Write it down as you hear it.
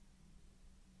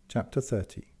Chapter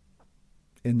 30.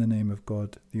 In the name of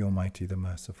God, the Almighty, the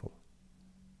Merciful.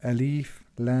 Alif,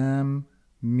 Lam,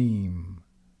 Mim.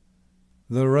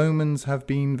 The Romans have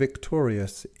been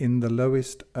victorious in the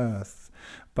lowest earth,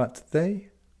 but they,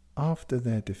 after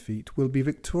their defeat, will be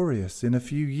victorious in a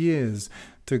few years.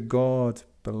 To God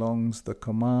belongs the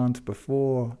command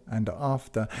before and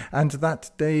after, and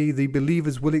that day the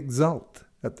believers will exult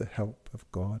at the help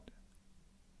of God.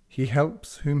 He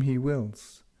helps whom he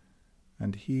wills,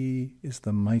 and he is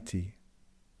the mighty,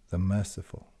 the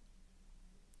merciful.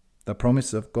 The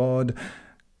promise of God,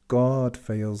 God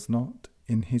fails not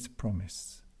in his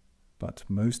promise, but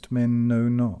most men know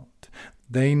not.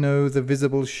 They know the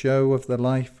visible show of the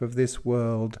life of this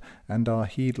world, and are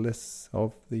heedless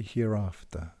of the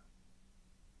hereafter.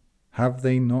 Have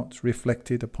they not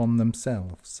reflected upon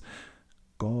themselves?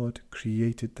 God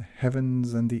created the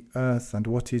heavens and the earth and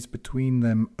what is between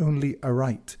them only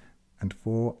aright and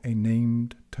for a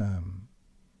named term.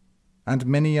 And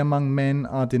many among men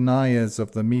are deniers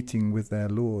of the meeting with their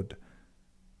Lord.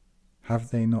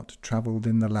 Have they not travelled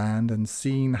in the land and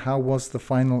seen how was the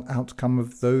final outcome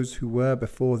of those who were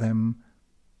before them?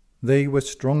 They were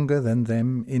stronger than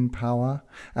them in power,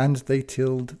 and they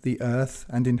tilled the earth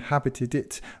and inhabited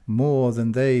it more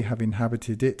than they have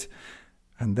inhabited it,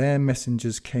 and their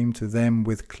messengers came to them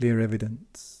with clear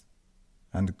evidence.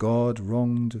 And God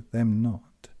wronged them not,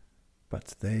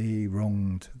 but they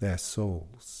wronged their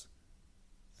souls.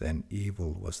 Then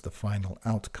evil was the final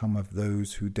outcome of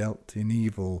those who dealt in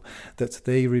evil, that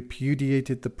they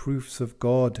repudiated the proofs of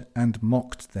God and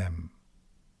mocked them.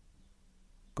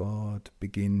 God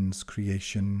begins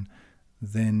creation,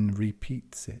 then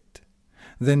repeats it.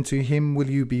 Then to him will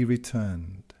you be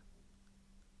returned.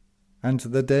 And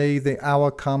the day the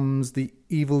hour comes, the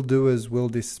evildoers will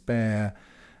despair,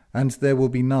 and there will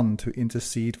be none to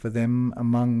intercede for them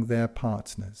among their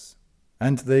partners,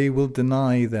 and they will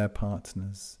deny their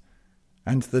partners.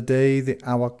 And the day the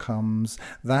hour comes,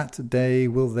 that day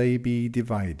will they be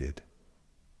divided.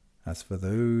 As for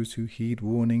those who heed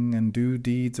warning and do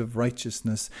deeds of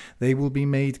righteousness, they will be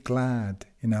made glad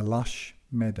in a lush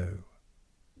meadow.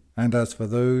 And as for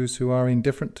those who are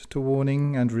indifferent to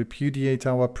warning and repudiate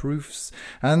our proofs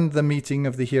and the meeting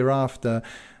of the hereafter,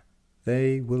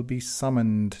 they will be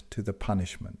summoned to the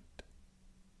punishment.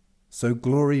 So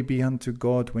glory be unto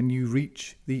God when you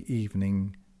reach the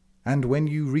evening, and when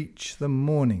you reach the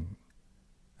morning,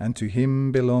 and to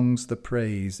him belongs the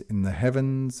praise in the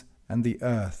heavens and the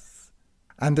earth,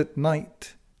 and at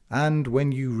night, and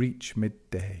when you reach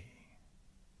midday.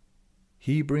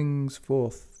 He brings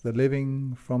forth the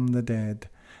living from the dead,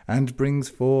 and brings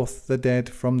forth the dead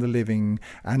from the living,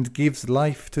 and gives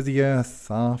life to the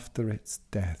earth after its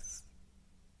death.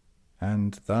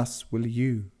 And thus will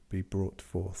you be brought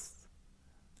forth.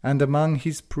 And among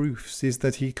his proofs is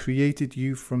that he created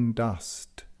you from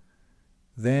dust.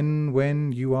 Then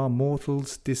when you are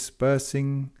mortals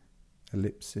dispersing,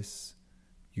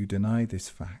 you deny this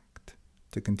fact.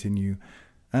 To continue,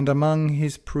 and among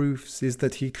his proofs is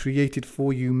that he created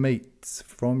for you mates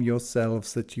from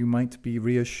yourselves, that you might be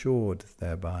reassured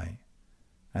thereby,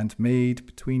 and made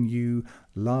between you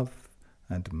love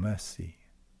and mercy.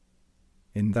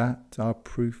 In that are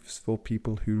proofs for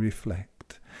people who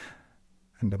reflect.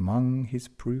 And among his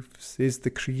proofs is the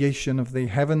creation of the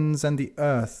heavens and the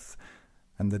earth,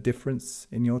 and the difference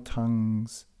in your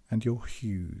tongues and your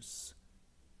hues.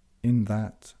 In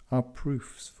that are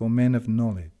proofs for men of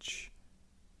knowledge.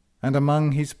 And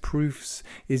among his proofs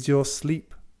is your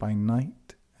sleep by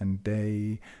night and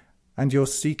day, and your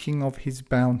seeking of his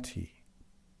bounty.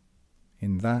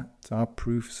 In that are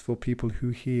proofs for people who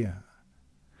hear.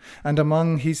 And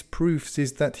among his proofs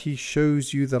is that he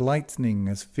shows you the lightning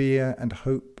as fear and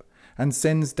hope, and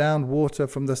sends down water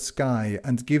from the sky,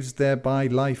 and gives thereby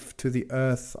life to the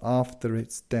earth after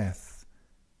its death.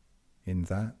 In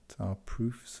that are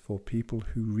proofs for people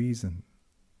who reason.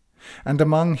 And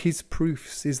among his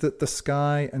proofs is that the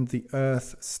sky and the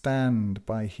earth stand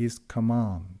by his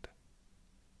command.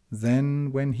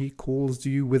 Then when he calls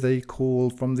you with a call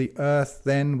from the earth,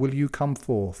 then will you come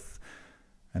forth.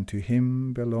 And to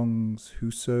him belongs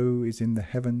whoso is in the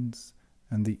heavens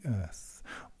and the earth.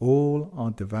 All are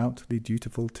devoutly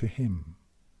dutiful to him.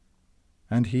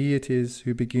 And he it is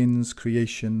who begins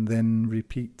creation, then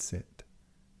repeats it.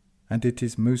 And it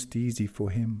is most easy for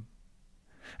him.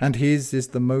 And his is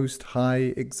the most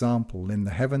high example in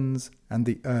the heavens and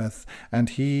the earth, and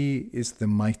he is the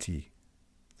mighty,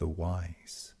 the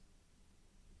wise.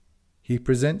 He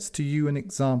presents to you an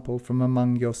example from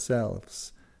among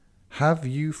yourselves. Have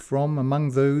you from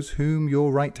among those whom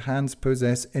your right hands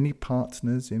possess any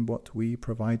partners in what we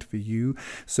provide for you,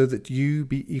 so that you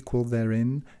be equal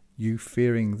therein, you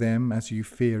fearing them as you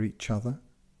fear each other?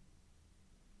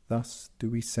 Thus do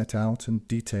we set out and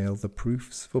detail the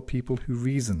proofs for people who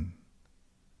reason.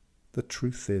 The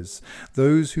truth is,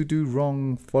 those who do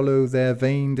wrong follow their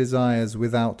vain desires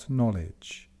without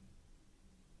knowledge.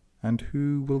 And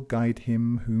who will guide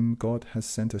him whom God has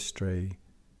sent astray?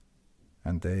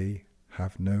 And they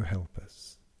have no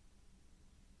helpers.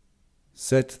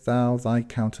 Set thou thy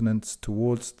countenance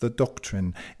towards the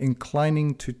doctrine,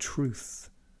 inclining to truth,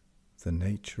 the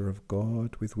nature of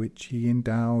God with which he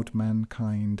endowed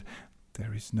mankind.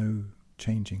 There is no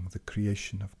changing the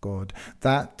creation of God.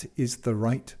 That is the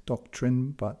right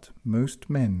doctrine, but most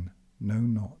men know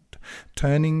not,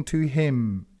 turning to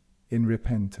him in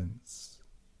repentance,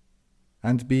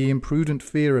 and be in prudent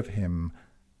fear of him,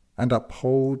 and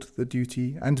uphold the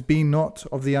duty, and be not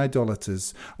of the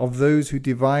idolaters, of those who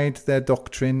divide their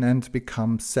doctrine and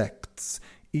become sects,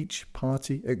 each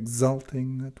party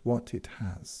exulting at what it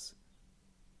has.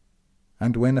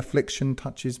 And when affliction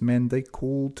touches men, they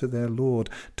call to their Lord,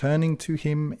 turning to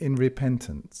him in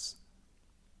repentance.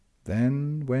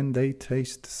 Then, when they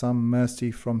taste some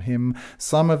mercy from him,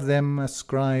 some of them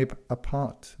ascribe a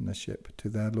partnership to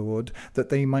their Lord, that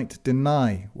they might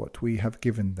deny what we have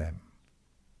given them.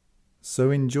 So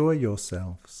enjoy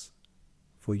yourselves,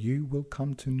 for you will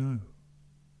come to know.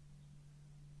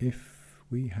 If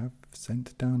we have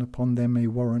sent down upon them a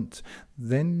warrant,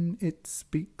 then it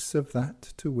speaks of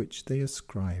that to which they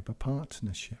ascribe a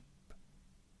partnership.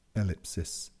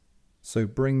 Ellipsis. So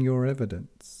bring your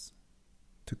evidence.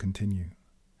 To continue.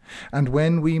 And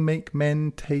when we make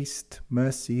men taste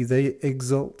mercy, they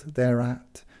exult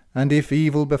thereat. And if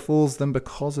evil befalls them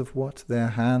because of what their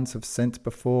hands have sent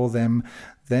before them,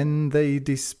 then they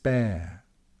despair.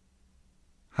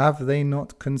 Have they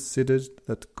not considered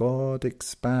that God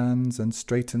expands and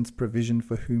straightens provision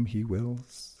for whom he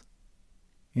wills?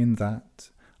 In that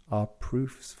are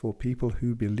proofs for people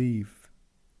who believe.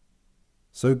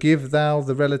 So give thou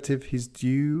the relative his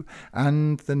due,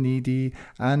 and the needy,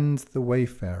 and the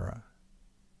wayfarer.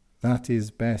 That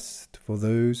is best for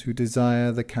those who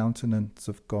desire the countenance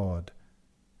of God,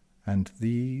 and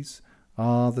these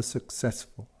are the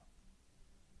successful.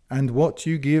 And what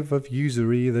you give of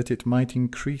usury that it might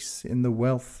increase in the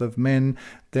wealth of men,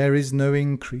 there is no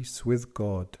increase with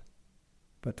God.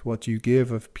 But what you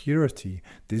give of purity,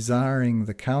 desiring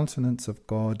the countenance of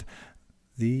God,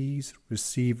 these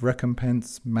receive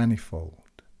recompense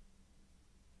manifold.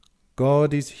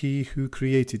 God is he who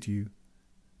created you.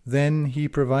 Then he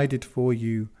provided for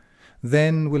you.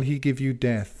 Then will he give you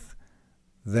death.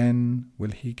 Then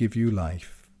will he give you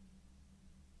life.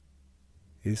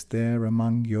 Is there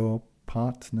among your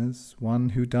partners one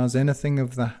who does anything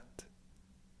of that?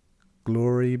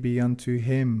 Glory be unto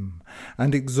him,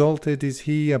 and exalted is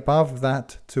he above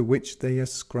that to which they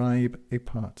ascribe a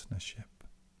partnership.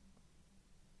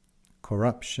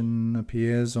 Corruption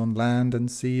appears on land and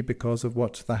sea because of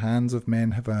what the hands of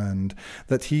men have earned,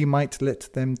 that he might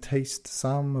let them taste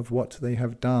some of what they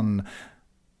have done,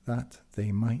 that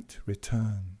they might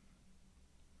return.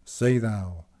 Say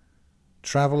thou,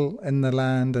 travel in the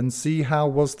land and see how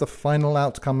was the final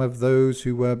outcome of those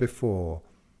who were before.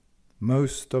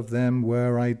 Most of them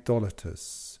were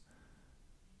idolaters.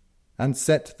 And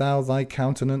set thou thy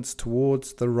countenance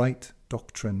towards the right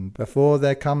doctrine. Before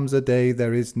there comes a day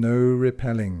there is no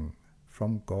repelling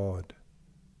from God.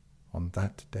 On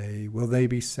that day will they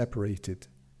be separated.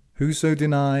 Whoso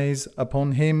denies,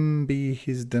 upon him be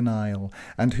his denial,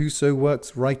 and whoso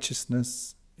works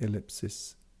righteousness,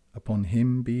 ellipsis, upon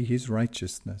him be his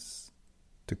righteousness.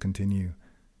 To continue.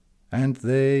 And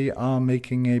they are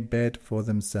making a bed for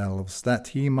themselves, that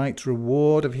he might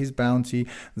reward of his bounty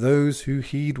those who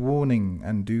heed warning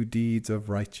and do deeds of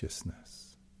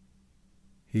righteousness.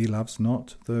 He loves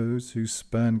not those who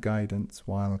spurn guidance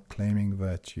while claiming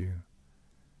virtue.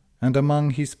 And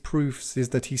among his proofs is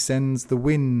that he sends the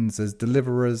winds as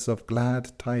deliverers of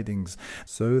glad tidings,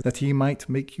 so that he might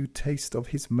make you taste of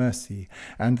his mercy,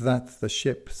 and that the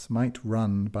ships might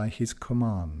run by his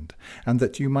command, and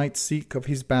that you might seek of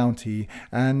his bounty,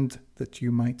 and that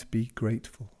you might be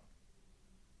grateful.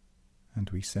 And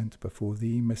we sent before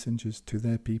thee messengers to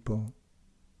their people,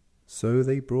 so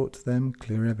they brought them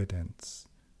clear evidence.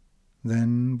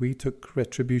 Then we took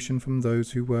retribution from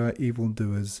those who were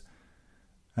evildoers,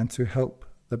 and to help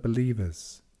the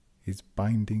believers is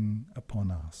binding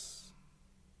upon us.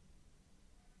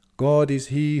 God is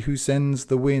he who sends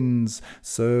the winds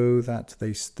so that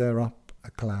they stir up a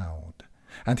cloud,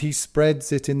 and he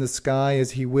spreads it in the sky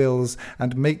as he wills,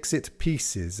 and makes it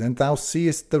pieces, and thou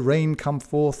seest the rain come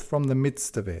forth from the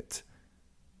midst of it.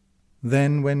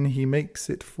 Then when he makes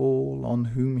it fall on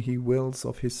whom he wills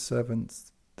of his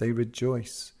servants, they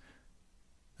rejoice.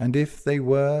 And if they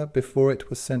were, before it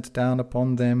was sent down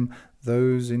upon them,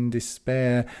 those in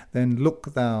despair, then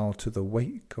look thou to the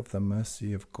wake of the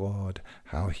mercy of God,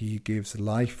 how he gives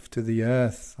life to the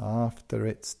earth after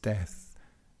its death.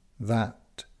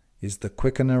 That is the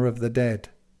quickener of the dead,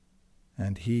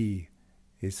 and he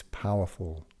is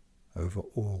powerful over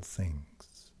all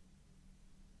things.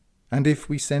 And if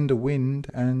we send a wind,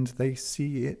 and they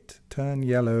see it turn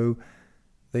yellow,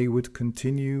 they would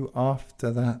continue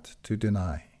after that to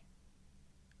deny.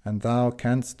 And thou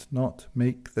canst not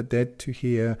make the dead to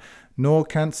hear, nor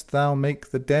canst thou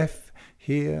make the deaf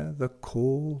hear the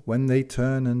call when they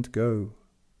turn and go.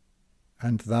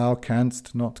 And thou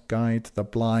canst not guide the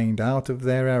blind out of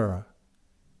their error.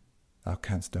 Thou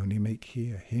canst only make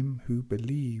hear him who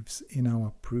believes in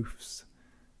our proofs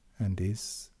and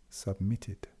is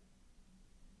submitted.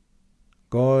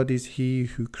 God is he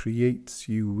who creates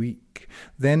you weak,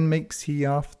 then makes he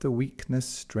after weakness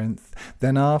strength,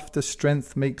 then after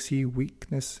strength makes he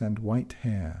weakness and white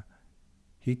hair.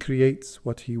 He creates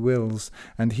what he wills,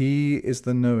 and he is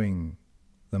the knowing,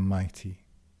 the mighty.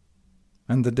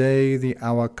 And the day, the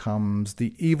hour comes,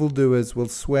 the evildoers will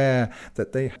swear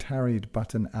that they tarried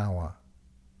but an hour.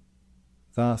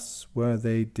 Thus were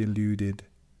they deluded.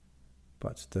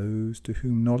 But those to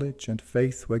whom knowledge and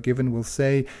faith were given will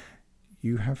say,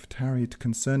 You have tarried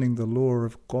concerning the law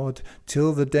of God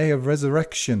till the day of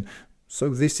resurrection.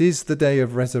 So this is the day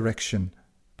of resurrection,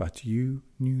 but you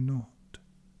knew not.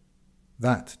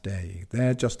 That day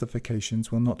their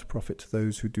justifications will not profit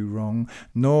those who do wrong,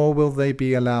 nor will they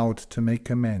be allowed to make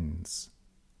amends.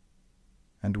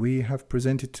 And we have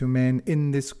presented to men in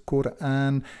this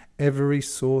Qur'an every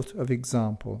sort of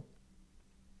example.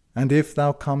 And if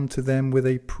thou come to them with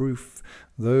a proof,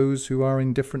 those who are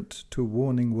indifferent to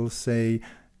warning will say,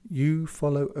 You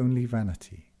follow only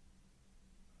vanity.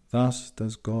 Thus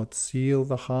does God seal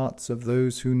the hearts of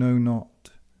those who know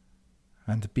not.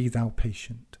 And be thou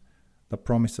patient. The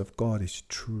promise of God is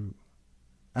true.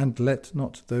 And let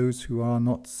not those who are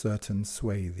not certain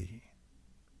sway thee.